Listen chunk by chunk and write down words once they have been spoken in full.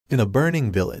In a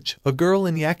burning village, a girl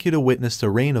in Yakuta witnessed a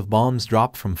rain of bombs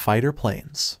drop from fighter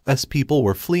planes as people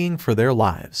were fleeing for their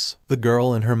lives. The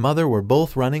girl and her mother were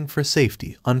both running for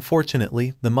safety.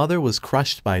 Unfortunately, the mother was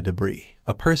crushed by debris.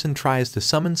 A person tries to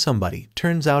summon somebody,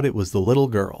 turns out it was the little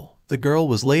girl. The girl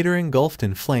was later engulfed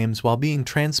in flames while being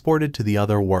transported to the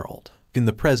other world. In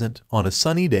the present, on a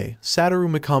sunny day, Satoru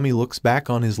Mikami looks back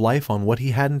on his life on what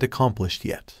he hadn't accomplished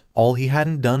yet. All he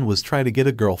hadn't done was try to get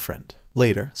a girlfriend.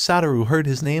 Later, Satoru heard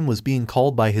his name was being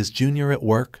called by his junior at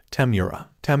work, Temura.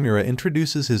 Temura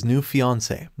introduces his new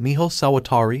fiancée, Miho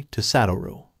Sawatari, to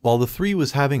Satoru. While the three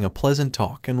was having a pleasant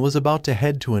talk and was about to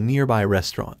head to a nearby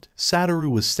restaurant,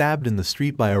 Satoru was stabbed in the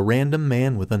street by a random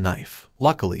man with a knife.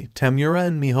 Luckily, Temura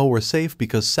and Miho were safe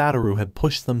because Satoru had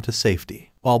pushed them to safety.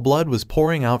 While blood was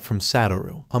pouring out from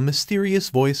Satoru, a mysterious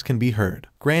voice can be heard,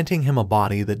 granting him a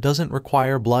body that doesn't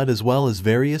require blood as well as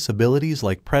various abilities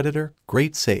like Predator,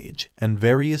 Great Sage, and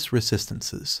various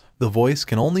resistances. The voice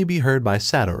can only be heard by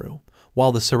Satoru,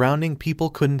 while the surrounding people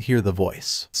couldn't hear the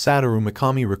voice. Satoru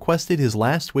Mikami requested his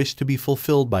last wish to be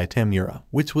fulfilled by Temura,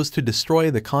 which was to destroy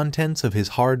the contents of his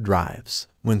hard drives.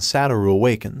 When Satoru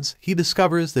awakens, he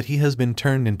discovers that he has been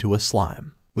turned into a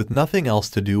slime. With nothing else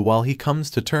to do while he comes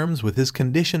to terms with his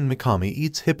condition, Mikami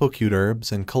eats hippocute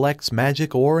herbs and collects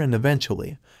magic ore and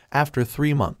eventually, after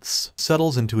 3 months,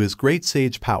 settles into his great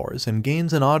sage powers and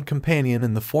gains an odd companion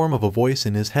in the form of a voice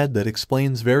in his head that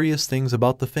explains various things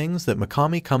about the things that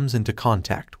Mikami comes into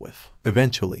contact with.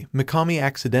 Eventually, Mikami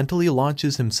accidentally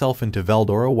launches himself into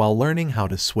Veldora while learning how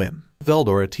to swim.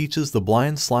 Veldora teaches the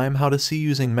blind slime how to see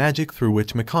using magic, through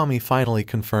which Mikami finally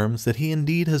confirms that he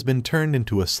indeed has been turned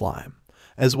into a slime,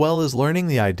 as well as learning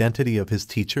the identity of his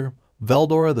teacher,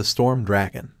 Veldora the Storm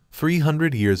Dragon.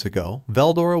 300 years ago,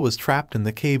 Veldora was trapped in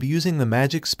the cave using the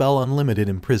magic spell Unlimited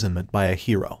Imprisonment by a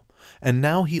hero, and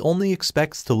now he only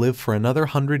expects to live for another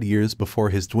 100 years before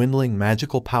his dwindling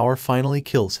magical power finally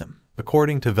kills him.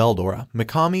 According to Veldora,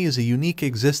 Mikami is a unique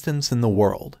existence in the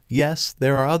world. Yes,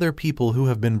 there are other people who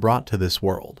have been brought to this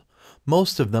world.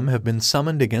 Most of them have been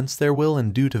summoned against their will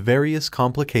and due to various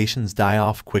complications die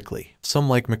off quickly. Some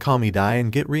like Mikami die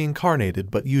and get reincarnated,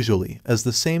 but usually as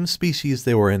the same species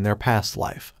they were in their past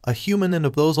life, a human, and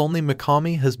of those only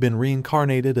Mikami has been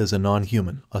reincarnated as a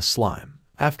non-human, a slime.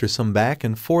 After some back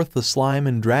and forth, the slime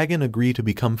and dragon agree to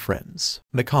become friends.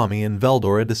 Mikami and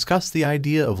Veldora discuss the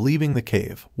idea of leaving the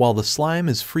cave. While the slime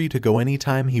is free to go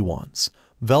anytime he wants,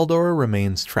 Veldora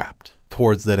remains trapped.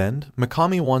 Towards that end,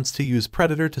 Mikami wants to use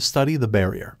Predator to study the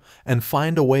barrier and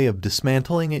find a way of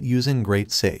dismantling it using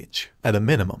Great Sage. At a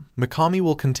minimum, Mikami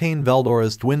will contain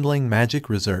Veldora's dwindling magic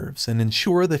reserves and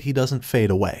ensure that he doesn't fade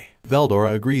away.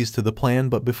 Veldora agrees to the plan,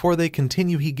 but before they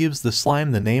continue he gives the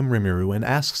slime the name Rimuru and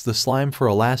asks the slime for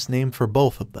a last name for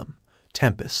both of them,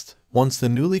 Tempest. Once the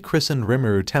newly christened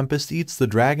Rimuru Tempest eats the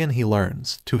dragon, he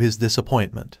learns, to his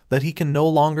disappointment, that he can no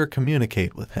longer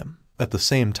communicate with him. At the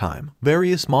same time,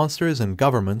 various monsters and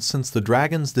governments sense the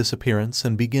dragon's disappearance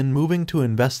and begin moving to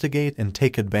investigate and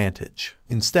take advantage.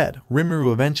 Instead,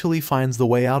 Rimuru eventually finds the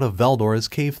way out of Veldora's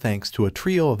cave thanks to a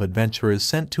trio of adventurers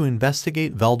sent to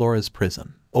investigate Veldora's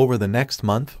prison. Over the next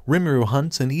month, Rimuru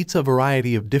hunts and eats a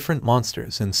variety of different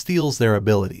monsters and steals their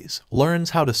abilities,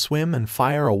 learns how to swim and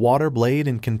fire a water blade,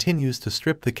 and continues to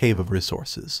strip the cave of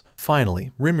resources.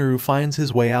 Finally, Rimuru finds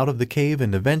his way out of the cave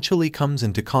and eventually comes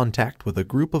into contact with a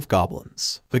group of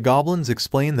goblins. The goblins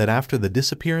explain that after the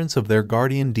disappearance of their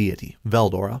guardian deity,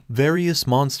 Veldora, various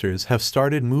monsters have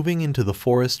started moving into the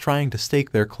forest trying to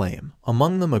stake their claim.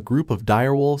 Among them, a group of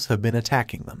direwolves have been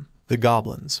attacking them. The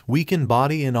goblins, weak in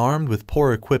body and armed with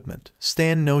poor equipment,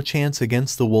 stand no chance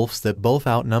against the wolves that both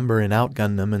outnumber and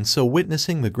outgun them, and so,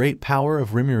 witnessing the great power of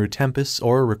Rimuru Tempest's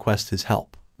aura, request his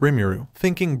help. Rimuru,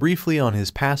 thinking briefly on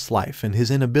his past life and his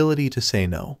inability to say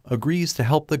no, agrees to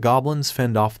help the goblins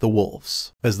fend off the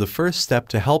wolves. As the first step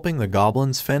to helping the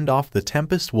goblins fend off the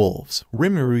Tempest wolves,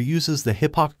 Rimuru uses the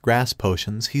Hippoc grass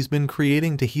potions he's been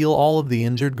creating to heal all of the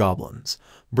injured goblins,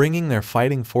 bringing their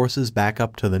fighting forces back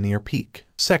up to the near peak.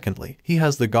 Secondly, he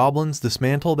has the goblins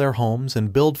dismantle their homes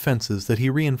and build fences that he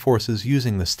reinforces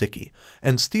using the sticky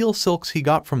and steel silks he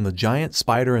got from the giant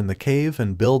spider in the cave,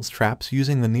 and builds traps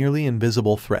using the nearly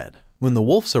invisible thread. When the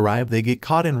wolves arrive, they get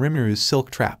caught in Rimuru's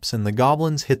silk traps and the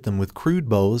goblins hit them with crude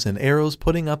bows and arrows,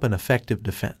 putting up an effective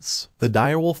defense. The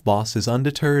direwolf boss is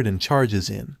undeterred and charges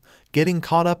in, getting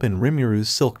caught up in Rimuru's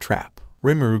silk trap.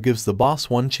 Rimuru gives the boss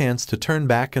one chance to turn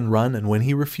back and run, and when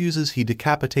he refuses, he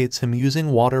decapitates him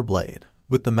using water blade.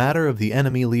 With the matter of the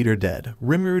enemy leader dead,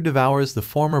 Rimuru devours the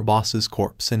former boss's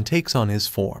corpse and takes on his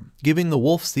form, giving the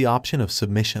wolves the option of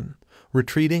submission,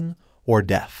 retreating, or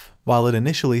death. While it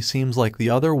initially seems like the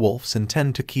other wolves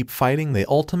intend to keep fighting, they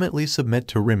ultimately submit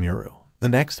to Rimuru. The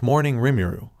next morning,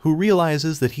 Rimuru, who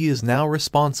realizes that he is now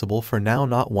responsible for now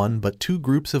not one but two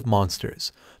groups of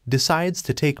monsters, decides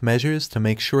to take measures to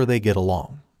make sure they get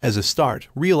along. As a start,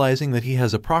 realizing that he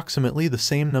has approximately the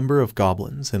same number of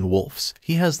goblins and wolves,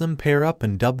 he has them pair up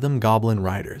and dub them Goblin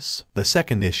Riders. The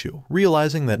second issue,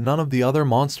 realizing that none of the other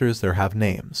monsters there have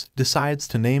names, decides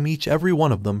to name every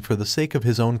one of them for the sake of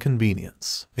his own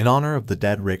convenience. In honor of the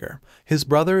dead Rigger, his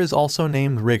brother is also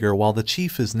named Rigger, while the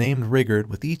chief is named Riggard,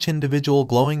 with each individual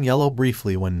glowing yellow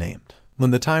briefly when named. When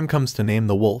the time comes to name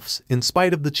the wolves, in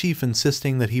spite of the chief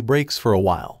insisting that he breaks for a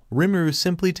while, Rimuru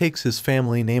simply takes his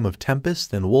family name of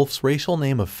Tempest and Wolf's racial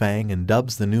name of Fang and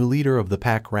dubs the new leader of the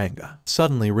pack Ranga.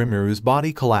 Suddenly Rimuru's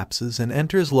body collapses and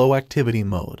enters low activity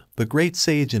mode, the great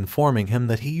sage informing him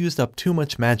that he used up too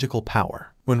much magical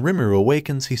power. When Rimuru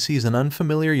awakens, he sees an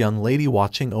unfamiliar young lady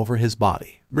watching over his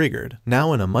body. Riggard,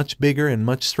 now in a much bigger and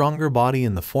much stronger body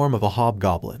in the form of a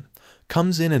hobgoblin,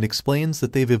 comes in and explains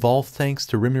that they've evolved thanks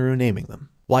to Rimuru naming them.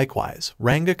 Likewise,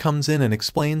 Ranga comes in and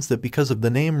explains that because of the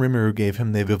name Rimuru gave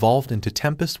him, they've evolved into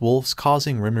Tempest Wolves,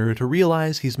 causing Rimuru to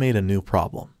realize he's made a new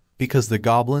problem. Because the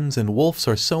goblins and wolves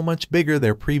are so much bigger,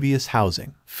 their previous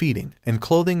housing, feeding, and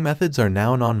clothing methods are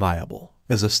now non-viable.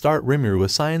 As a start, Rimuru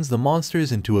assigns the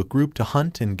monsters into a group to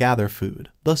hunt and gather food,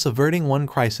 thus averting one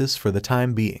crisis for the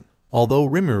time being. Although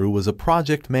Rimuru was a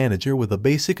project manager with a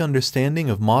basic understanding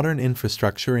of modern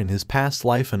infrastructure in his past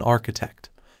life, an architect,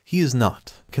 he is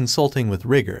not. Consulting with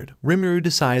Riggard, Rimuru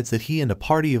decides that he and a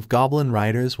party of goblin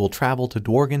riders will travel to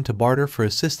Dworgen to barter for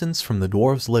assistance from the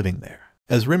dwarves living there.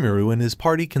 As Rimuru and his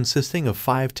party, consisting of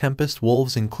 5 Tempest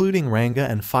Wolves including Ranga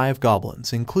and 5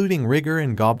 goblins including Rigger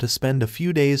and Gob, to spend a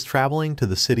few days traveling to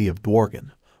the city of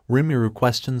Dworgen, Rimuru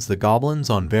questions the goblins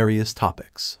on various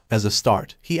topics. As a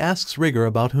start, he asks Rigger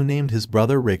about who named his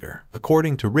brother Rigger.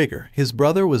 According to Rigger, his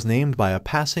brother was named by a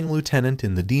passing lieutenant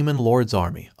in the Demon Lord's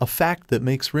army, a fact that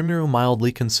makes Rimuru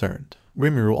mildly concerned.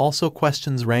 Rimuru also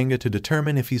questions Ranga to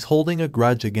determine if he's holding a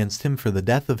grudge against him for the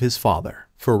death of his father.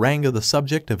 For Ranga, the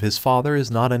subject of his father is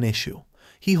not an issue.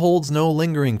 He holds no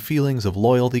lingering feelings of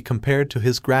loyalty compared to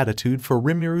his gratitude for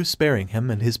Rimuru sparing him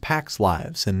and his pack's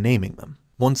lives and naming them.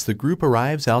 Once the group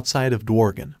arrives outside of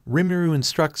Dworgen, Rimuru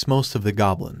instructs most of the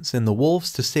goblins and the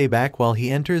wolves to stay back while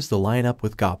he enters the lineup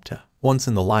with Gobta. Once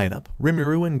in the lineup,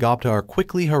 Rimuru and Gobta are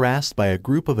quickly harassed by a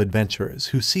group of adventurers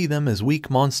who see them as weak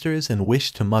monsters and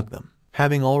wish to mug them.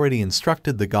 Having already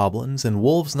instructed the goblins and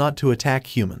wolves not to attack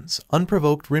humans,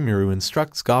 unprovoked Rimuru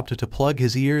instructs Gobta to plug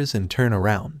his ears and turn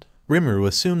around. Rimuru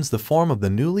assumes the form of the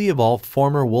newly evolved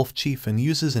former wolf chief and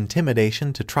uses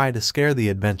intimidation to try to scare the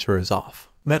adventurers off.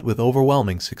 Met with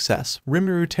overwhelming success,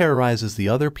 Rimuru terrorizes the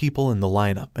other people in the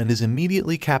lineup and is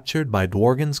immediately captured by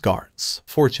Dworgen's guards.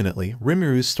 Fortunately,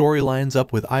 Rimuru's story lines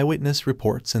up with eyewitness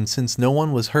reports, and since no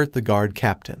one was hurt, the guard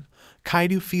captain,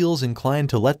 Kaido, feels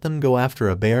inclined to let them go after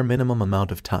a bare minimum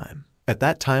amount of time. At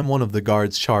that time, one of the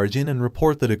guards charge in and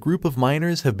report that a group of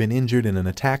miners have been injured in an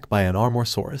attack by an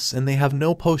Armorsaurus and they have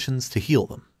no potions to heal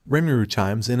them. Rimuru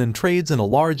chimes in and trades in a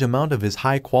large amount of his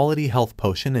high-quality health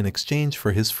potion in exchange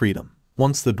for his freedom.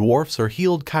 Once the dwarfs are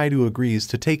healed, Kaido agrees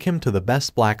to take him to the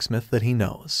best blacksmith that he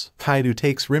knows. Kaido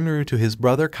takes Rimuru to his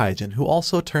brother Kaijin, who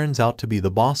also turns out to be the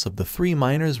boss of the 3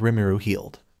 miners Rimuru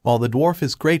healed. While the dwarf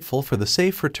is grateful for the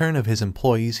safe return of his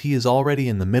employees, he is already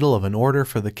in the middle of an order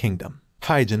for the kingdom.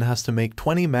 Kaijin has to make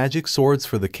 20 magic swords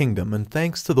for the kingdom, and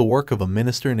thanks to the work of a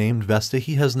minister named Vesta,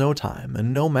 he has no time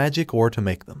and no magic ore to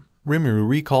make them. Rimuru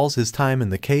recalls his time in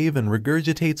the cave and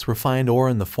regurgitates refined ore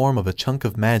in the form of a chunk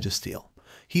of magisteel.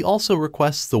 He also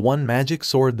requests the 1 magic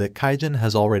sword that Kaijin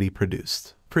has already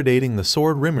produced. Predating the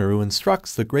sword, Rimuru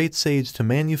instructs the great sage to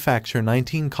manufacture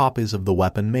 19 copies of the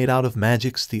weapon made out of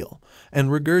magic steel, and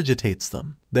regurgitates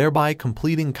them, thereby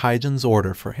completing Kaijin's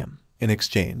order for him. In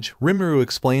exchange, Rimuru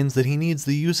explains that he needs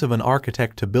the use of an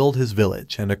architect to build his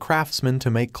village and a craftsman to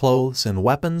make clothes and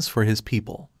weapons for his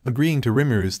people. Agreeing to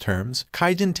Rimuru's terms,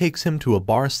 Kaijin takes him to a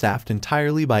bar staffed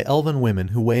entirely by elven women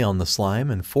who weigh on the slime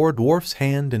and 4 dwarfs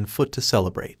hand and foot to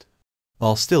celebrate.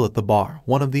 While still at the bar,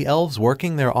 one of the elves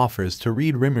working there offers to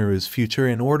read Rimuru's future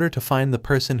in order to find the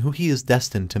person who he is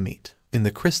destined to meet. In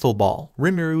the crystal ball,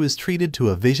 Rimuru is treated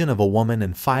to a vision of a woman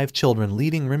and 5 children,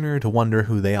 leading Rimuru to wonder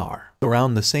who they are.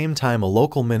 Around the same time, a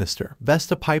local minister,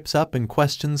 Vesta, pipes up and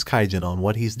questions Kaijin on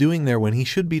what he's doing there when he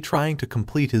should be trying to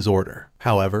complete his order.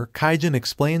 However, Kaijin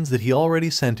explains that he already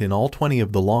sent in all 20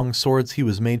 of the long swords he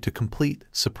was made to complete,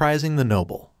 surprising the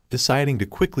noble. Deciding to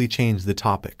quickly change the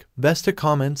topic, Vesta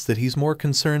comments that he's more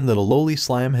concerned that a lowly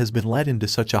slime has been let into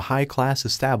such a high-class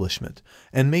establishment,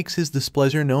 and makes his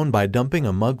displeasure known by dumping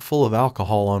a mug full of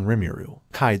alcohol on Rimuru.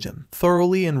 Kaijin,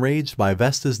 thoroughly enraged by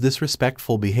Vesta's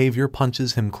disrespectful behavior,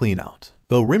 punches him clean out.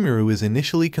 Though Rimuru is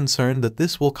initially concerned that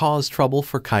this will cause trouble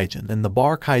for Kaijin, and the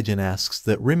bar Kaijin asks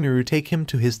that Rimuru take him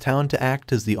to his town to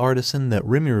act as the artisan that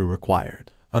Rimuru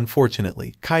required.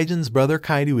 Unfortunately, Kaijin's brother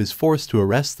Kaido is forced to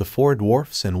arrest the 4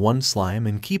 dwarfs and 1 slime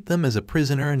and keep them as a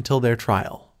prisoner until their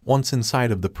trial. Once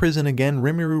inside of the prison again,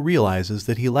 Rimuru realizes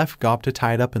that he left Gopta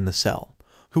tied up in the cell,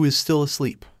 who is still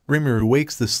asleep. Rimuru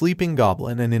wakes the sleeping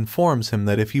goblin and informs him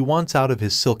that if he wants out of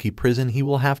his silky prison he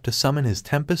will have to summon his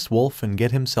Tempest Wolf and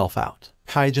get himself out.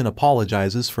 Kaijin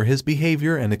apologizes for his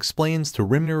behavior and explains to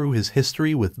Rimuru his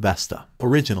history with Vesta.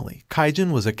 Originally,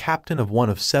 Kaijin was a captain of one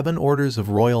of 7 orders of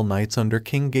royal knights under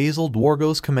King Gazel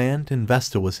Dwargo's command, and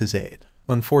Vesta was his aide.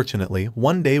 Unfortunately,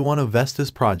 one day one of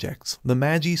Vesta's projects, the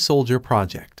Magi Soldier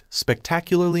project,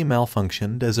 spectacularly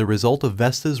malfunctioned as a result of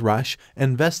Vesta's rush,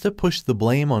 and Vesta pushed the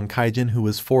blame on Kaijin, who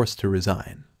was forced to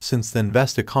resign. Since then,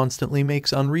 Vesta constantly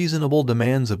makes unreasonable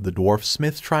demands of the dwarf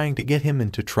smith, trying to get him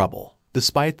into trouble.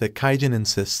 Despite that, Kaijin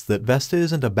insists that Vesta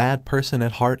isn't a bad person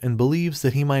at heart and believes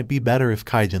that he might be better if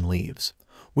Kaijin leaves,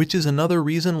 which is another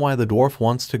reason why the dwarf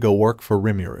wants to go work for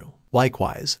Rimuru.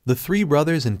 Likewise, the 3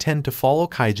 brothers intend to follow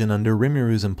Kaijin under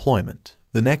Rimuru's employment.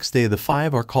 The next day the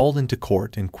 5 are called into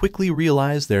court and quickly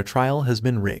realize their trial has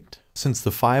been rigged, since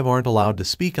the 5 aren't allowed to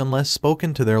speak unless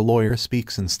spoken to. Their lawyer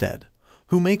speaks instead,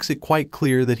 who makes it quite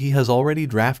clear that he has already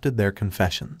drafted their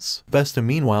confessions. Vesta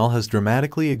meanwhile has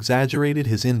dramatically exaggerated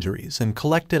his injuries and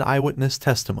collected eyewitness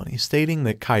testimony stating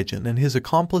that Kaijin and his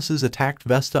accomplices attacked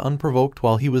Vesta unprovoked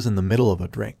while he was in the middle of a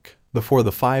drink. Before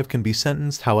the 5 can be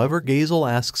sentenced, however, Gazel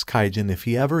asks Kaijin if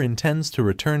he ever intends to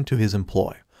return to his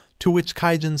employ, to which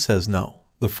Kaijin says no.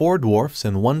 The 4 dwarfs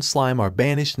and 1 slime are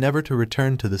banished, never to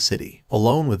return to the city.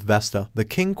 Alone with Vesta, the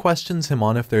king questions him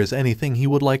on if there is anything he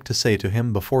would like to say to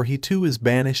him before he too is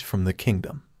banished from the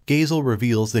kingdom. Gazel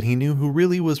reveals that he knew who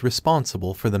really was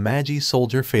responsible for the Magi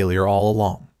Soldier failure all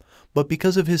along, but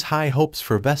because of his high hopes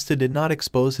for Vesta did not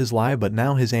expose his lie, but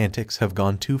now his antics have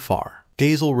gone too far.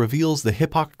 Gazel reveals the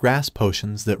Hippok grass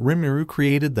potions that Rimuru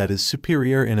created that is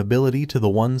superior in ability to the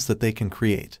ones that they can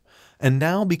create, and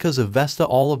now because of Vesta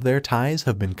all of their ties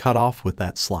have been cut off with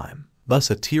that slime.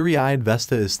 Thus a teary-eyed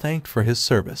Vesta is thanked for his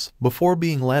service, before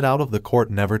being led out of the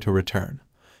court never to return.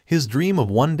 His dream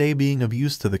of one day being of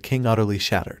use to the king utterly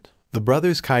shattered. The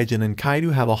brothers Kaijin and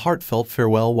Kaido have a heartfelt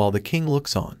farewell while the king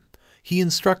looks on. He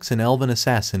instructs an elven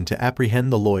assassin to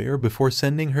apprehend the lawyer before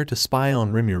sending her to spy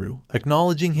on Rimuru,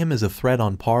 acknowledging him as a threat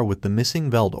on par with the missing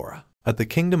Veldora. At the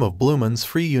Kingdom of Blumen's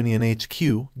Free Union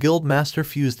HQ, Guildmaster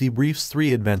Fuse debriefs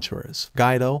 3 adventurers,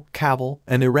 Guido, Cavil,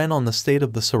 and Iren, on the state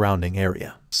of the surrounding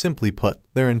area. Simply put,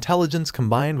 their intelligence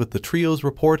combined with the trio's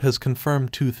report has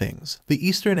confirmed 2 things. The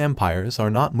Eastern Empires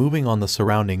are not moving on the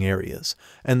surrounding areas,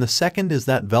 and the second is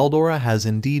that Veldora has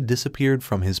indeed disappeared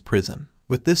from his prison.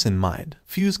 With this in mind,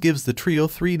 Fuse gives the trio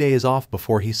 3 days off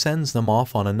before he sends them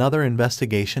off on another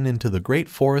investigation into the Great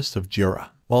Forest of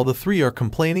Jura. While the 3 are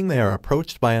complaining, they are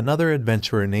approached by another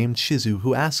adventurer named Shizu,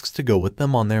 who asks to go with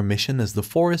them on their mission as the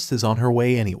forest is on her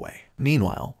way anyway.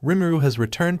 Meanwhile, Rimuru has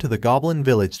returned to the goblin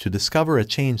village to discover a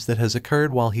change that has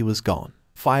occurred while he was gone.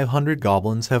 500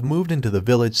 goblins have moved into the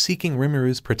village seeking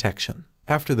Rimuru's protection.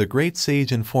 After the great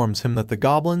sage informs him that the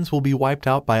goblins will be wiped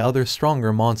out by other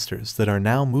stronger monsters that are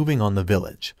now moving on the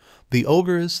village, the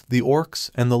ogres, the orcs,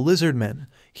 and the lizard men,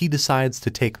 he decides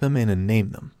to take them in and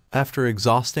name them. After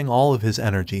exhausting all of his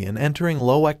energy and entering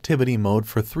low activity mode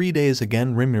for 3 days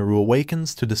again, Rimuru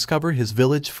awakens to discover his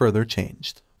village further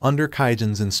changed. Under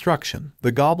Kaijin's instruction,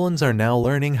 the goblins are now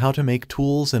learning how to make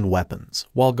tools and weapons,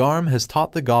 while Garm has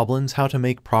taught the goblins how to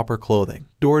make proper clothing.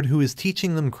 Dord, who is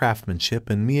teaching them craftsmanship,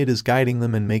 and Miad is guiding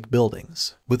them and make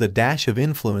buildings, with a dash of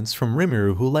influence from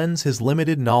Rimuru, who lends his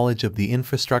limited knowledge of the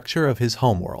infrastructure of his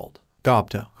homeworld.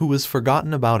 Gopta, who was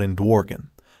forgotten about in Dworgen,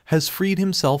 has freed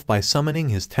himself by summoning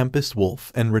his Tempest Wolf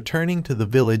and returning to the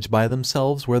village by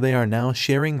themselves, where they are now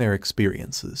sharing their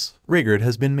experiences. Rigurd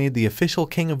has been made the official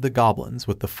king of the goblins,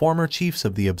 with the former chiefs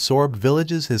of the absorbed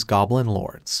villages his goblin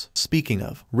lords. Speaking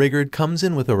of, Rigurd comes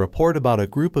in with a report about a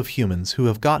group of humans who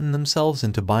have gotten themselves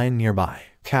into Bind nearby.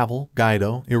 Cavil,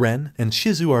 Guido, Iren, and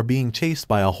Shizu are being chased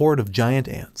by a horde of giant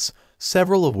ants,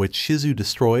 several of which Shizu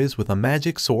destroys with a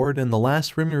magic sword, and the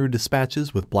last Rimuru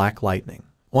dispatches with black lightning.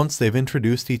 Once they've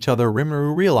introduced each other,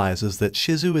 Rimuru realizes that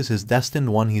Shizu is his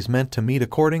destined one he's meant to meet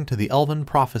according to the elven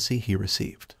prophecy he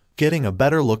received. Getting a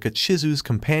better look at Shizu's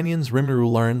companions,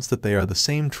 Rimuru learns that they are the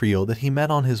same trio that he met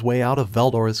on his way out of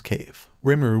Veldora's cave.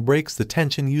 Rimuru breaks the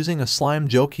tension using a slime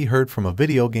joke he heard from a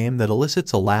video game that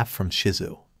elicits a laugh from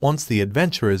Shizu. Once the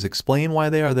adventurers explain why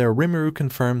they are there, Rimuru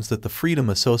confirms that the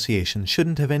Freedom Association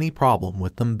shouldn't have any problem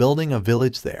with them building a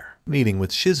village there. Meeting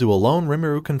with Shizu alone,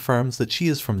 Rimuru confirms that she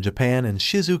is from Japan and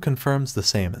Shizu confirms the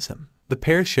same as him. The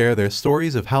pair share their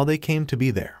stories of how they came to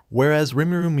be there. Whereas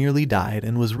Rimuru merely died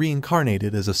and was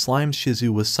reincarnated as a slime,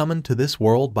 Shizu was summoned to this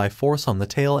world by force on the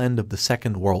tail end of the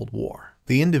Second World War.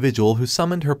 The individual who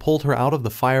summoned her pulled her out of the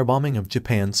firebombing of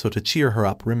Japan, so to cheer her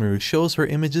up, Rimuru shows her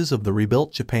images of the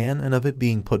rebuilt Japan and of it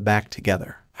being put back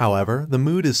together. However, the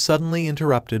mood is suddenly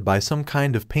interrupted by some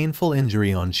kind of painful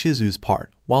injury on Shizu's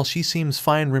part. While she seems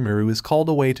fine, Rimuru is called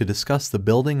away to discuss the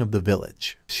building of the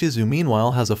village. Shizu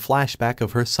meanwhile has a flashback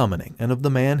of her summoning and of the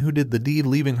man who did the deed,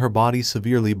 leaving her body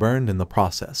severely burned in the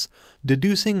process.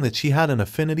 Deducing that she had an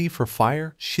affinity for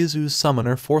fire, Shizu's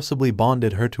summoner forcibly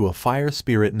bonded her to a fire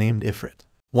spirit named Ifrit.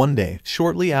 One day,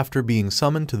 shortly after being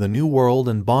summoned to the new world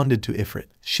and bonded to Ifrit,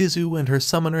 Shizu and her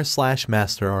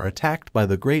summoner/master are attacked by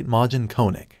the great Majin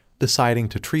Koenig. Deciding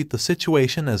to treat the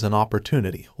situation as an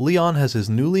opportunity, Leon has his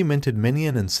newly minted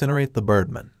minion incinerate the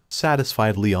birdman.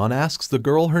 Satisfied, Leon asks the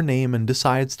girl her name and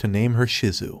decides to name her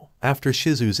Shizu. After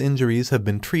Shizu's injuries have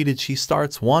been treated, she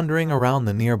starts wandering around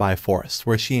the nearby forest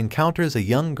where she encounters a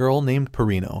young girl named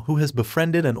Perino who has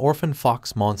befriended an orphan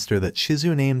fox monster that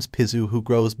Shizu names Pizu, who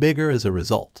grows bigger as a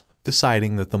result.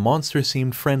 Deciding that the monster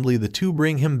seemed friendly, the two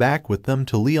bring him back with them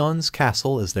to Leon's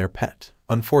castle as their pet.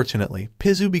 Unfortunately,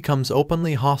 Pizu becomes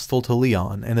openly hostile to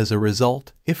Leon, and as a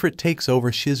result, Ifrit takes over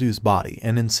Shizu's body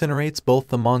and incinerates both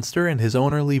the monster and his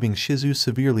owner, leaving Shizu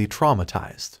severely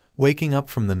traumatized. Waking up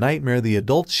from the nightmare, the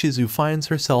adult Shizu finds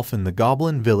herself in the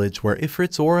goblin village where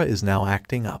Ifrit's aura is now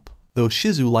acting up. Though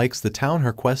Shizu likes the town,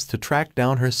 her quest to track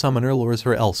down her summoner lures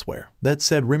her elsewhere. That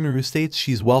said, Rimuru states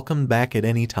she's welcomed back at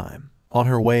any time. On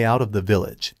her way out of the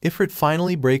village, Ifrit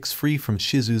finally breaks free from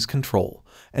Shizu's control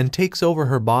and takes over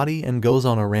her body and goes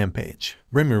on a rampage.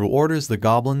 Rimuru orders the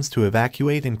goblins to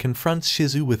evacuate and confronts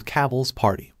Shizu with Caval's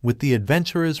party, with the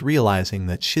adventurers realizing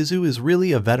that Shizu is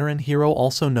really a veteran hero,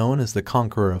 also known as the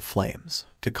Conqueror of Flames.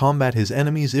 To combat his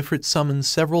enemies, Ifrit summons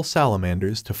several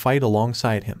salamanders to fight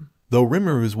alongside him. Though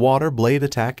Rimuru's water blade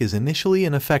attack is initially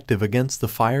ineffective against the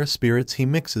fire spirits, he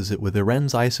mixes it with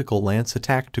Iren's icicle lance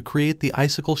attack to create the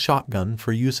icicle shotgun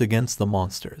for use against the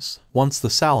monsters. Once the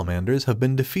salamanders have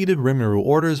been defeated, Rimuru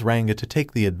orders Ranga to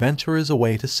take the adventurers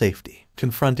away to safety.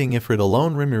 Confronting Ifrit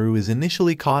alone, Rimuru is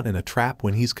initially caught in a trap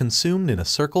when he's consumed in a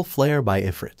circle flare by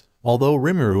Ifrit. Although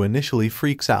Rimuru initially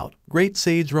freaks out, Great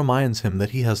Sage reminds him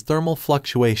that he has thermal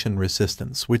fluctuation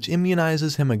resistance, which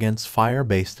immunizes him against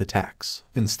fire-based attacks.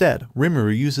 Instead,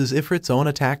 Rimuru uses Ifrit's own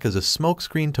attack as a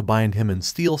smokescreen to bind him in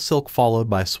steel silk, followed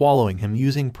by swallowing him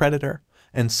using Predator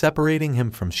and separating him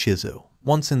from Shizu.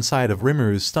 Once inside of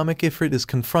Rimuru's stomach, Ifrit is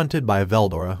confronted by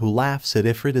Veldora, who laughs at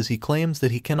Ifrit as he claims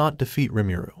that he cannot defeat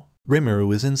Rimuru.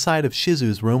 Rimuru is inside of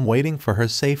Shizu's room waiting for her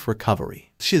safe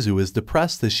recovery. Shizu is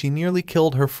depressed as she nearly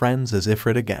killed her friends as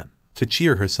Ifrit again. To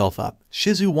cheer herself up,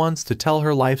 Shizu wants to tell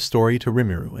her life story to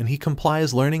Rimuru, and he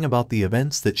complies, learning about the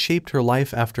events that shaped her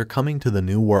life after coming to the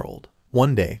new world.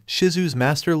 One day, Shizu's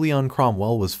master Leon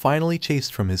Cromwell was finally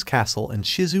chased from his castle and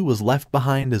Shizu was left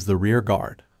behind as the rear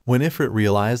guard. When Ifrit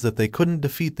realized that they couldn't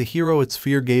defeat the hero, its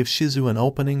fear gave Shizu an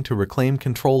opening to reclaim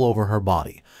control over her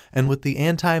body, and with the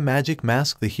anti-magic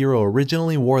mask the hero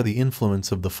originally wore, the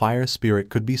influence of the fire spirit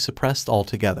could be suppressed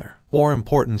altogether. More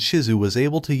important, Shizu was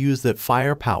able to use that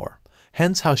fire power,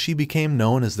 hence how she became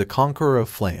known as the Conqueror of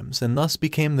Flames and thus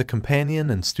became the companion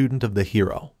and student of the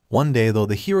hero. One day though,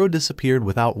 the hero disappeared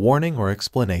without warning or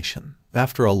explanation.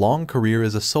 After a long career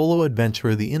as a solo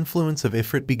adventurer, the influence of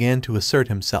Ifrit began to assert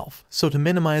himself, so to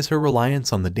minimize her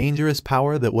reliance on the dangerous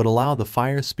power that would allow the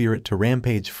fire spirit to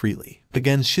rampage freely.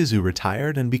 Again, Shizu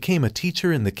retired and became a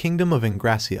teacher in the kingdom of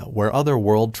Ingracia, where other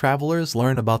world travelers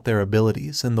learn about their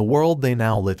abilities and the world they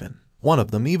now live in. One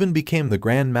of them even became the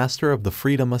Grand Master of the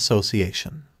Freedom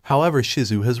Association. However,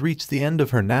 Shizu has reached the end of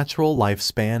her natural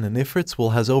lifespan and Ifrit's will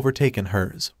has overtaken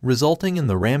hers, resulting in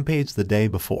the rampage the day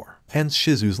before. Hence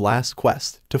Shizu's last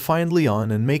quest, to find Leon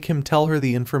and make him tell her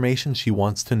the information she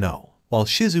wants to know. While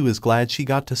Shizu is glad she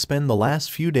got to spend the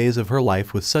last few days of her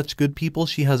life with such good people,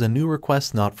 she has a new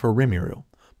request, not for Rimuru,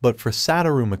 but for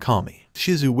Satoru Mikami.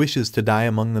 Shizu wishes to die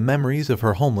among the memories of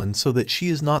her homeland so that she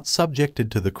is not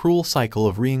subjected to the cruel cycle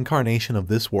of reincarnation of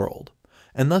this world,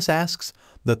 and thus asks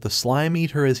that the slime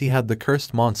eat her as he had the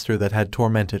cursed monster that had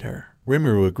tormented her.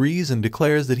 Rimuru agrees and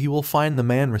declares that he will find the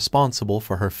man responsible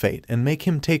for her fate and make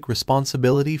him take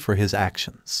responsibility for his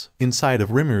actions. Inside of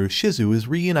Rimuru, Shizu is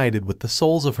reunited with the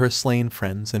souls of her slain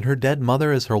friends and her dead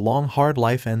mother as her long hard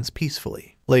life ends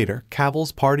peacefully. Later,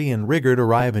 Caval's party and Rigard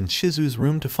arrive in Shizu's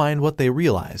room to find what they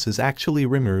realize is actually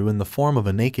Rimuru in the form of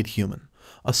a naked human,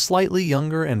 a slightly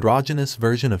younger androgynous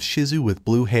version of Shizu with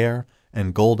blue hair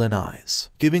and golden eyes.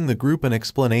 Giving the group an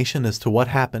explanation as to what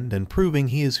happened and proving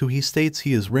he is who he states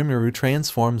he is, Rimuru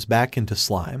transforms back into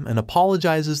slime and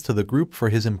apologizes to the group for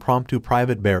his impromptu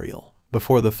private burial.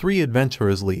 Before the three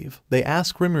adventurers leave, they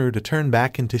ask Rimuru to turn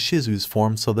back into Shizu's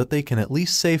form so that they can at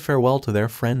least say farewell to their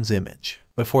friend's image.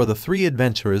 Before the three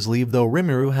adventurers leave though,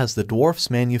 Rimuru has the dwarfs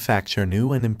manufacture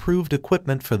new and improved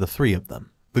equipment for the three of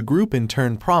them. The group in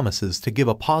turn promises to give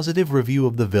a positive review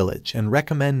of the village and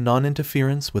recommend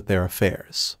non-interference with their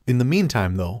affairs. In the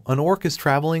meantime though, an orc is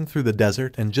traveling through the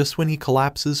desert and just when he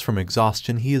collapses from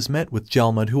exhaustion he is met with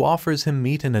Jelmud who offers him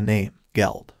meat and a name,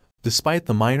 Geld. Despite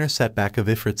the minor setback of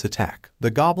Ifrit's attack, the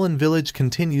goblin village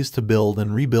continues to build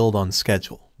and rebuild on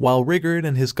schedule, while Rigard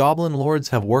and his goblin lords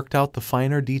have worked out the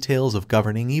finer details of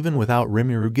governing even without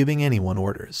Rimuru giving anyone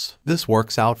orders. This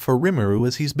works out for Rimuru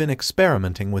as he's been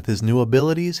experimenting with his new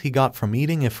abilities he got from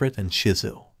eating Ifrit and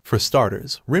Shizu. For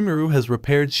starters, Rimuru has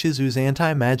repaired Shizu's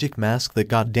anti-magic mask that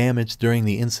got damaged during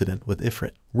the incident with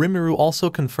Ifrit. Rimuru also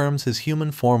confirms his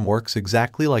human form works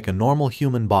exactly like a normal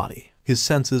human body. His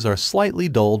senses are slightly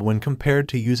dulled when compared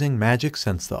to using magic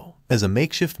sense though. As a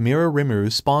makeshift mirror,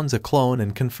 Rimuru spawns a clone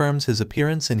and confirms his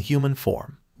appearance in human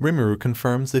form. Rimuru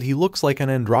confirms that he looks like an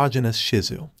androgynous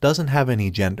Shizu, doesn't have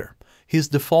any gender. His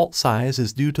default size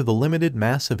is due to the limited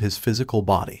mass of his physical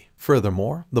body.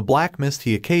 Furthermore, the black mist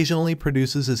he occasionally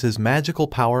produces is his magical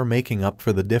power making up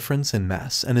for the difference in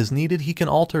mass, and as needed he can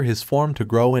alter his form to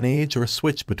grow in age or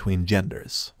switch between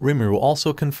genders. Rimuru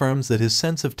also confirms that his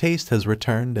sense of taste has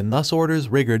returned and thus orders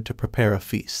Rigard to prepare a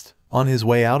feast. On his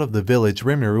way out of the village,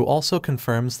 Rimuru also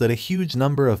confirms that a huge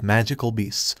number of magical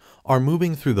beasts are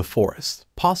moving through the forest,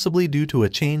 possibly due to a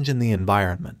change in the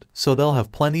environment, so they'll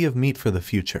have plenty of meat for the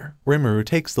future. Rimuru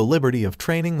takes the liberty of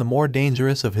training the more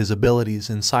dangerous of his abilities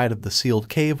inside of the sealed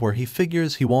cave where he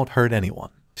figures he won't hurt anyone.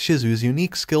 Shizu's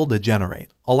unique skill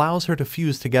Degenerate allows her to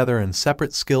fuse together in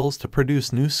separate skills to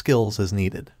produce new skills as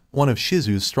needed. One of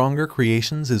Shizu's stronger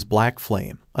creations is Black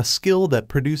Flame, a skill that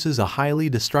produces a highly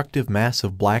destructive mass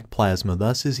of black plasma,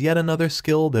 thus is yet another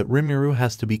skill that Rimuru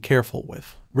has to be careful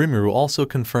with. Rimuru also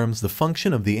confirms the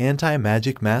function of the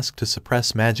anti-magic mask to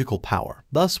suppress magical power,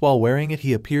 thus while wearing it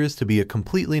he appears to be a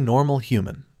completely normal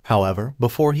human. However,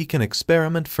 before he can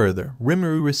experiment further,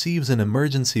 Rimuru receives an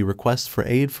emergency request for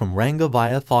aid from Ranga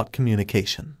via thought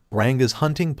communication. Ranga's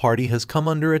hunting party has come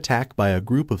under attack by a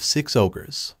group of 6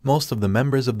 ogres. Most of the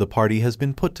members of the party has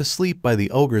been put to sleep by the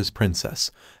ogre's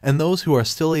princess, and those who are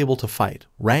still able to fight,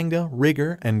 Ranga,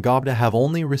 Rigard, and Gobda, have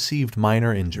only received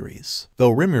minor injuries.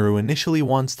 Though Rimuru initially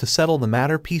wants to settle the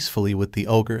matter peacefully with the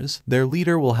ogres, their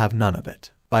leader will have none of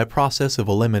it. By process of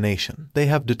elimination, they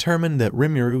have determined that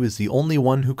Rimuru is the only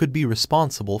one who could be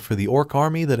responsible for the orc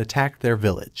army that attacked their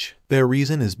village. Their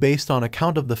reason is based on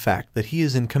account of the fact that he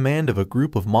is in command of a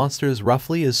group of monsters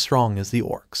roughly as strong as the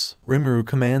orcs. Rimuru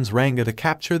commands Ranga to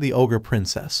capture the ogre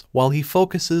princess, while he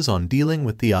focuses on dealing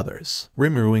with the others.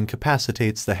 Rimuru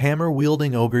incapacitates the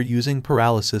hammer-wielding ogre using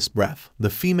paralysis breath, the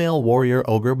female warrior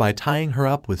ogre by tying her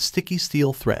up with sticky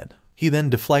steel thread. He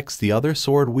then deflects the other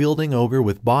sword-wielding ogre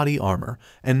with body armor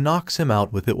and knocks him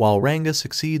out with it while Ranga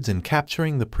succeeds in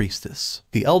capturing the priestess.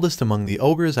 The eldest among the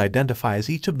ogres identifies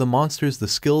each of the monsters the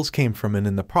skills came from and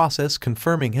in the process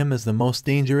confirming him as the most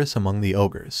dangerous among the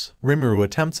ogres. Rimuru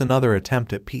attempts another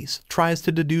attempt at peace, tries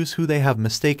to deduce who they have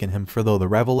mistaken him for, though the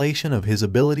revelation of his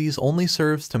abilities only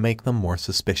serves to make them more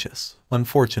suspicious.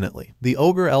 Unfortunately, the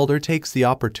ogre elder takes the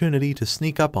opportunity to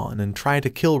sneak up on and try to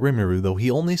kill Rimuru, though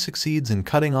he only succeeds in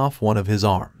cutting off one of his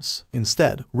arms.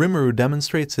 Instead, Rimuru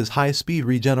demonstrates his high-speed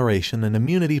regeneration and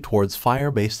immunity towards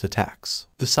fire-based attacks.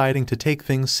 Deciding to take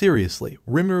things seriously,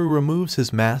 Rimuru removes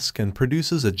his mask and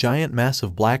produces a giant mass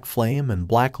of black flame and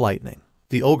black lightning.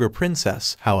 The ogre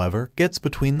princess, however, gets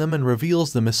between them and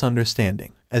reveals the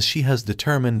misunderstanding, as she has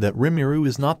determined that Rimuru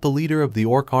is not the leader of the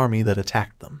orc army that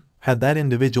attacked them. Had that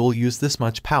individual used this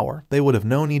much power, they would have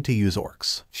no need to use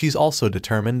orcs. She's also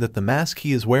determined that the mask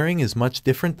he is wearing is much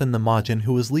different than the Majin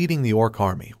who was leading the orc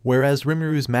army, whereas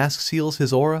Rimuru's mask seals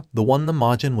his aura, the one the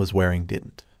Majin was wearing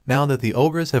didn't. Now that the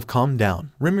ogres have calmed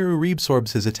down, Rimuru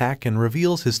reabsorbs his attack and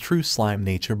reveals his true slime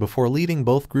nature before leading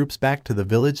both groups back to the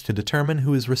village to determine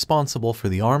who is responsible for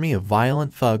the army of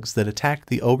violent thugs that attacked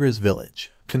the ogre's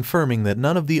village. confirming that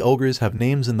none of the ogres have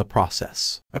names in the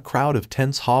process. A crowd of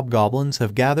tense hobgoblins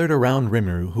have gathered around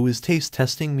Rimuru, who is taste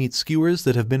testing meat skewers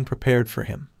that have been prepared for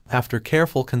him. After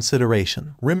careful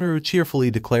consideration, Rimuru cheerfully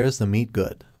declares the meat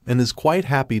good, and is quite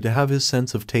happy to have his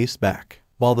sense of taste back.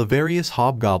 While the various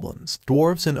hobgoblins,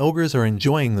 dwarves and ogres are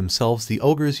enjoying themselves, the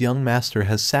ogre's young master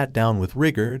has sat down with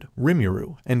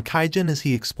Rimuru, and Kaijin as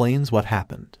he explains what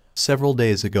happened. Several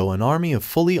days ago, an army of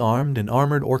fully armed and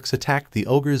armored orcs attacked the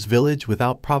ogre's village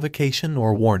without provocation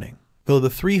or warning. Though the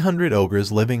 300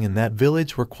 ogres living in that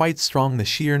village were quite strong, the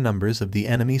sheer numbers of the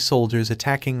enemy soldiers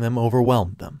attacking them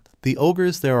overwhelmed them. The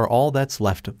ogres there are all that's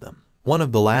left of them. One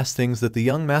of the last things that the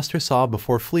young master saw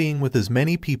before fleeing with as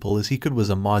many people as he could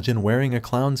was a Majin wearing a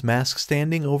clown's mask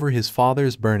standing over his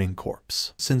father's burning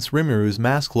corpse. Since Rimuru's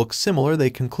mask looks similar,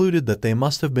 they concluded that they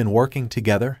must have been working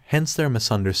together, hence their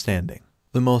misunderstanding.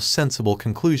 The most sensible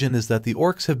conclusion is that the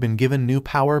orcs have been given new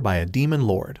power by a demon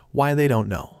lord. Why, they don't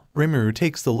know. Rimuru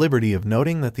takes the liberty of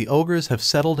noting that the ogres have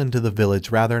settled into the village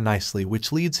rather nicely,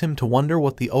 which leads him to wonder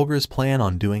what the ogres plan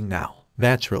on doing now.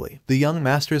 Naturally, the young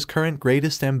master's current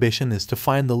greatest ambition is to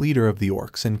find the leader of the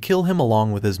orcs and kill him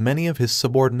along with as many of his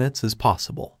subordinates as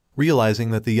possible.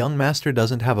 Realizing that the young master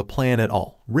doesn't have a plan at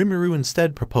all, Rimuru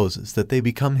instead proposes that they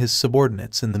become his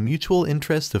subordinates in the mutual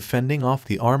interest of fending off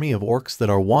the army of orcs that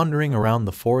are wandering around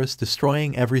the forest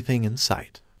destroying everything in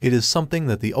sight. It is something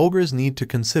that the ogres need to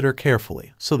consider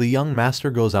carefully, so the young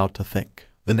master goes out to think.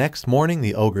 The next morning,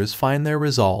 the ogres find their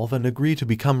resolve and agree to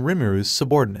become Rimuru's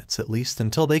subordinates, at least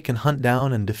until they can hunt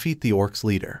down and defeat the orcs'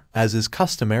 leader. As is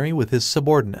customary with his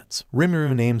subordinates,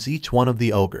 Rimuru names each one of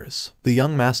the ogres. The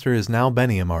young master is now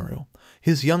Benimaru.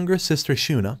 His younger sister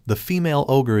Shuna, the female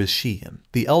ogre, is Shion,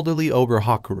 the elderly ogre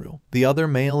Hakuru, the other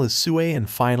male is Sue, and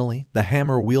finally, the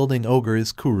hammer-wielding ogre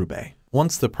is Kurube.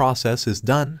 Once the process is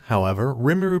done, however,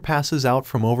 Rimuru passes out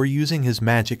from overusing his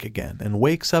magic again and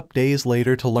wakes up days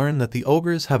later to learn that the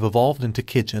ogres have evolved into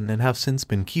Kijin and have since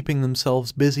been keeping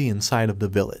themselves busy inside of the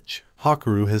village.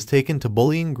 Hakuru has taken to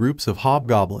bullying groups of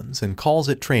hobgoblins and calls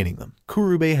it training them.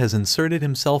 Kurube has inserted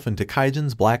himself into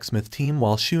Kaijin's blacksmith team,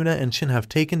 while Shuna and Shin have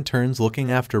taken turns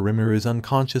looking after Rimuru's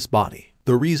unconscious body.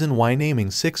 The reason why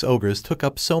naming 6 ogres took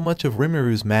up so much of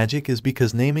Rimuru's magic is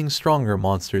because naming stronger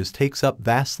monsters takes up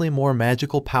vastly more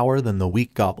magical power than the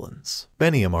weak goblins.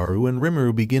 Benimaru and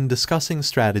Rimuru begin discussing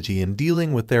strategy and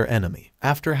dealing with their enemy.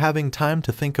 After having time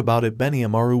to think about it,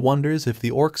 Benimaru wonders if the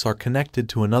orcs are connected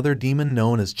to another demon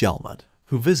known as Jelmud,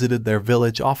 who visited their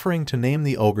village offering to name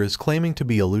the ogres, claiming to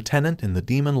be a lieutenant in the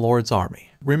demon lord's army.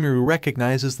 Rimuru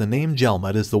recognizes the name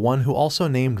Jelmud as the one who also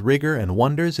named Rigger and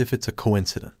wonders if it's a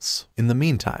coincidence. In the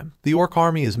meantime, the orc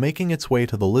army is making its way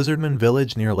to the lizardman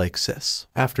village near Lake Sis.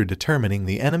 After determining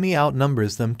the enemy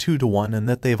outnumbers them 2-1 and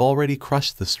that they've already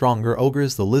crushed the stronger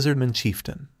ogres, the lizardman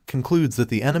chieftain concludes that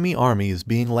the enemy army is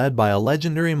being led by a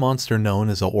legendary monster known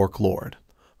as a orc lord,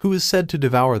 who is said to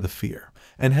devour the fear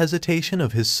and hesitation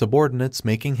of his subordinates,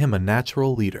 making him a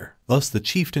natural leader. Thus the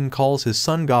chieftain calls his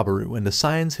son Gabaru and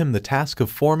assigns him the task of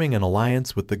forming an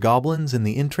alliance with the goblins in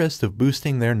the interest of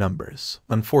boosting their numbers.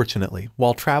 Unfortunately,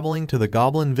 while traveling to the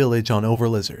goblin village on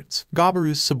Overlizards,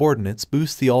 Gabaru's subordinates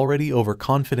boost the already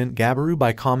overconfident Gabaru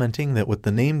by commenting that with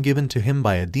the name given to him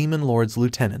by a demon lord's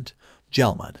lieutenant,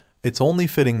 Jelmud, it's only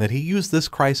fitting that he use this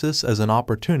crisis as an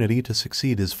opportunity to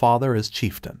succeed his father as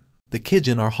chieftain. The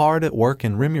Kijin are hard at work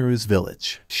in Rimuru's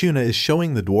village. Shuna is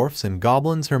showing the dwarfs and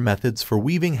goblins her methods for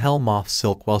weaving hell moth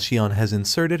silk, while Shion has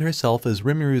inserted herself as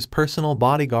Rimuru's personal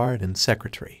bodyguard and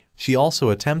secretary. She also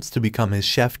attempts to become his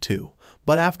chef too,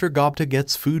 but after Gobta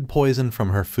gets food poison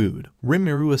from her food,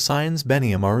 Rimuru assigns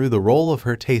Benimaru the role of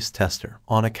her taste tester,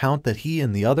 on account that he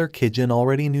and the other Kijin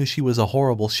already knew she was a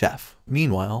horrible chef.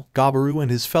 Meanwhile, Gabaru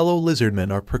and his fellow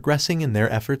lizardmen are progressing in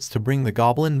their efforts to bring the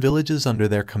goblin villages under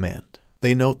their command.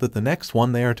 They note that the next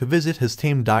one they are to visit has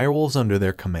tamed direwolves under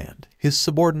their command, his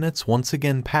subordinates once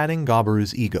again patting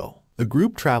Gabaru's ego. The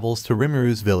group travels to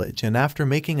Rimuru's village, and after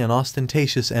making an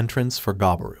ostentatious entrance for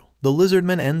Gabaru, the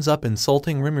lizardman ends up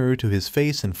insulting Rimuru to his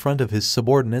face in front of his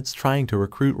subordinates, trying to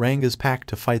recruit Ranga's pack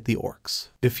to fight the orcs.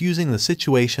 Diffusing the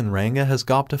situation, Ranga has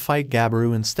got to fight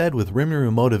Gabaru instead, with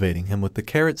Rimuru motivating him with the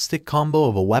carrot stick combo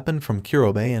of a weapon from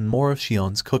Kurobe and more of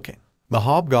Shion's cooking. The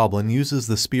hobgoblin uses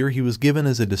the spear he was given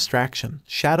as a distraction,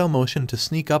 shadow motion, to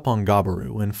sneak up on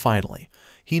Gabaru, and finally,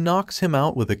 he knocks him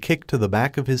out with a kick to the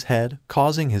back of his head,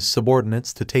 causing his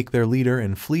subordinates to take their leader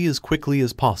and flee as quickly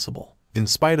as possible. In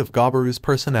spite of Gabaru's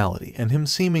personality and him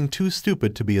seeming too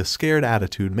stupid to be a scared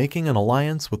attitude, making an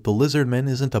alliance with the lizardmen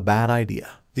isn't a bad idea.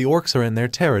 The orcs are in their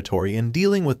territory, and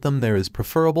dealing with them there is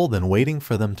preferable than waiting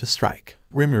for them to strike.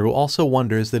 Rimuru also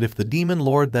wonders that if the demon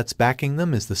lord that's backing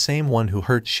them is the same one who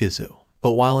hurt Shizu.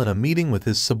 But while in a meeting with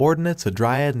his subordinates, a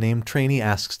dryad named Trainee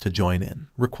asks to join in,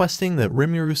 requesting that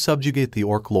Rimuru subjugate the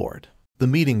Orc Lord. The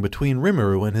meeting between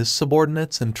Rimuru and his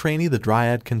subordinates and Trainee the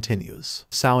Dryad continues.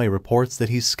 Sae reports that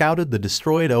he's scouted the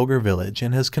destroyed ogre village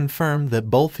and has confirmed that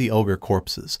both the ogre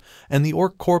corpses and the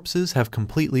orc corpses have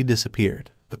completely disappeared.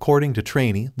 According to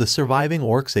Trainee, the surviving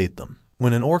orcs ate them.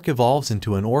 When an orc evolves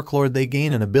into an orc lord, they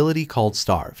gain an ability called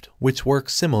Starved, which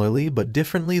works similarly but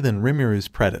differently than Rimuru's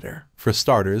Predator. For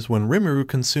starters, when Rimuru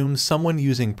consumes someone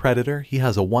using Predator, he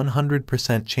has a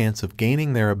 100% chance of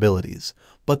gaining their abilities,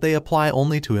 but they apply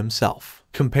only to himself.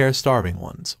 Compare Starving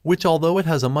ones, which although it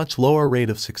has a much lower rate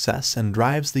of success and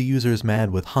drives the users mad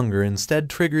with hunger, instead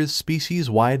triggers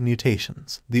species-wide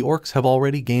mutations. The orcs have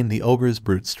already gained the ogre's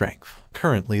brute strength.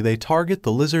 Currently, they target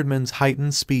the lizardmen's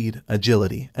heightened speed,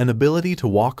 agility, and ability to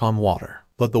walk on water.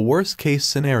 But the worst-case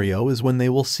scenario is when they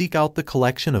will seek out the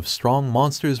collection of strong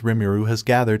monsters Rimuru has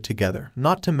gathered together,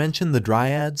 not to mention the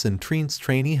dryads and treants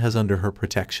Trainee has under her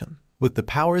protection. With the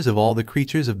powers of all the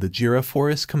creatures of the Jira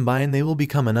forest combined, they will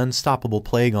become an unstoppable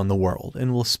plague on the world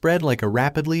and will spread like a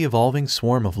rapidly evolving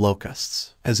swarm of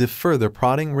locusts. As if further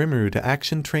prodding Rimuru to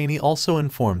action, Trainee also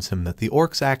informs him that the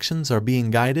orc's actions are being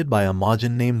guided by a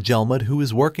Majin named Jelmud who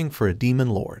is working for a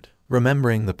demon lord.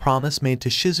 Remembering the promise made to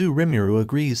Shizu, Rimuru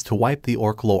agrees to wipe the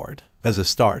orc lord. As a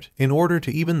start, in order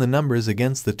to even the numbers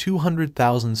against the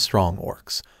 200,000 strong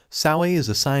orcs, Sae is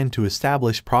assigned to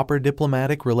establish proper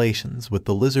diplomatic relations with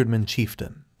the lizardman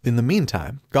chieftain. In the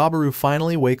meantime, Gabiru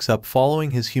finally wakes up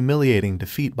following his humiliating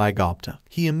defeat by Gobta.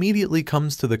 He immediately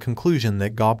comes to the conclusion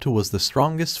that Gobta was the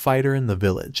strongest fighter in the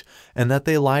village, and that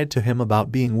they lied to him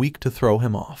about being weak to throw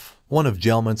him off. One of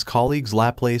Jelmud's colleagues,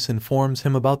 Laplace, informs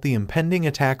him about the impending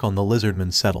attack on the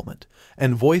lizardman settlement,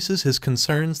 and voices his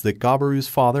concerns that Gabiru's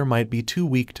father might be too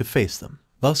weak to face them.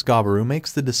 Thus Gabiru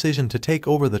makes the decision to take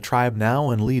over the tribe now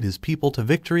and lead his people to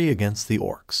victory against the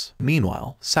orcs.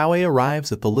 Meanwhile, Sae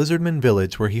arrives at the lizardman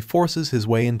village where he forces his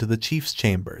way into the chief's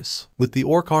chambers. With the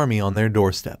orc army on their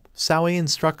doorstep, Sae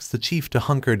instructs the chief to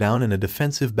hunker down in a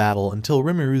defensive battle until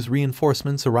Rimuru's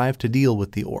reinforcements arrive to deal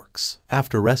with the orcs.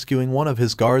 After rescuing one of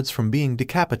his guards from being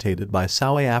decapitated by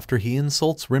Sae after he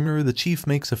insults Rimuru, the chief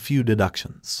makes a few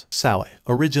deductions. Sae,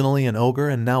 originally an ogre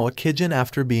and now a Kijin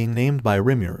after being named by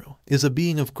Rimuru, is a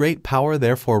being of great power,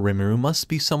 therefore Rimuru must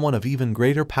be someone of even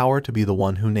greater power to be the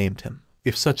one who named him.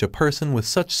 If such a person with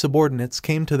such subordinates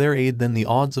came to their aid, then the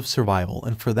odds of survival,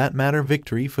 and for that matter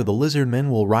victory, for the lizardmen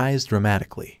will rise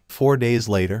dramatically. 4 days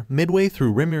later, midway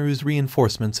through Rimuru's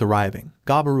reinforcements arriving,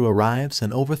 Gabiru arrives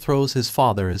and overthrows his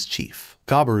father as chief.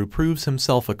 Gabiru proves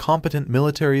himself a competent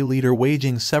military leader,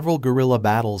 waging several guerrilla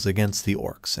battles against the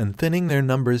orcs and thinning their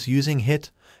numbers using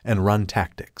hit and run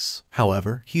tactics.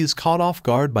 However, he is caught off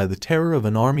guard by the terror of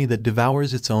an army that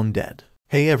devours its own dead.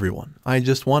 Hey everyone, I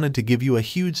just wanted to give you a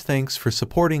huge thanks for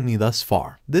supporting me thus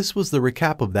far. This was the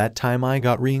recap of that time I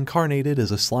got reincarnated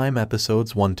as a slime,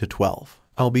 episodes 1 to 12.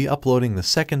 I'll be uploading the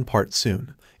second part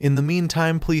soon. In the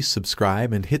meantime, please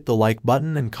subscribe and hit the like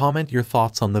button and comment your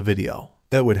thoughts on the video.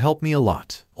 That would help me a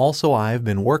lot. Also, I've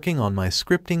been working on my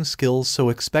scripting skills, so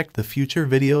expect the future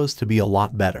videos to be a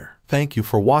lot better. Thank you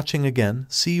for watching again.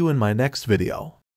 See you in my next video.